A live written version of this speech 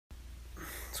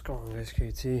What's going on, guys?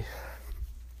 KT.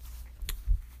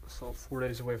 So 4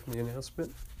 days away from the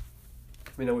announcement.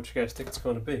 Let me know what you guys think it's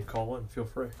going to be. Call in. Feel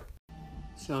free.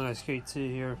 So guys, KT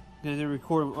here. Going to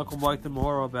record with Uncle Mike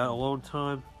tomorrow about alone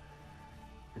time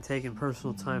and taking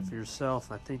personal time for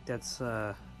yourself. I think that's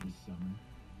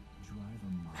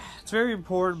it's very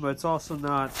important, but it's also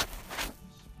not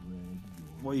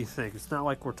what you think. It's not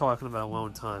like we're talking about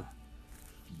alone time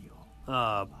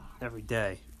every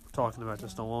day. We're talking about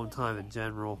just alone time in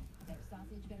general.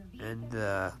 And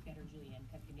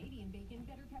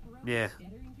yeah,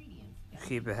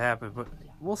 keep it happening, but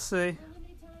we'll see.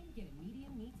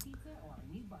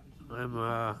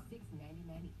 I'm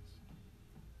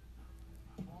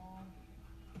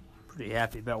pretty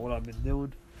happy about what I've been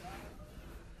doing,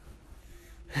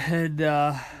 and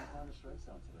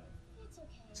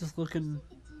just looking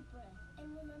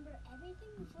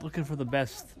for the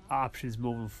best options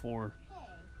moving forward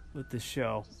with this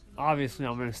show. Obviously,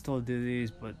 I'm gonna still do these,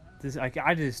 but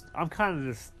I'm kind of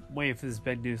just waiting for this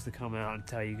big news to come out and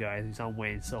tell you guys. I'm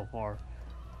waiting so far.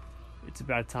 It's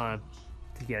about time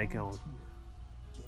to get it going.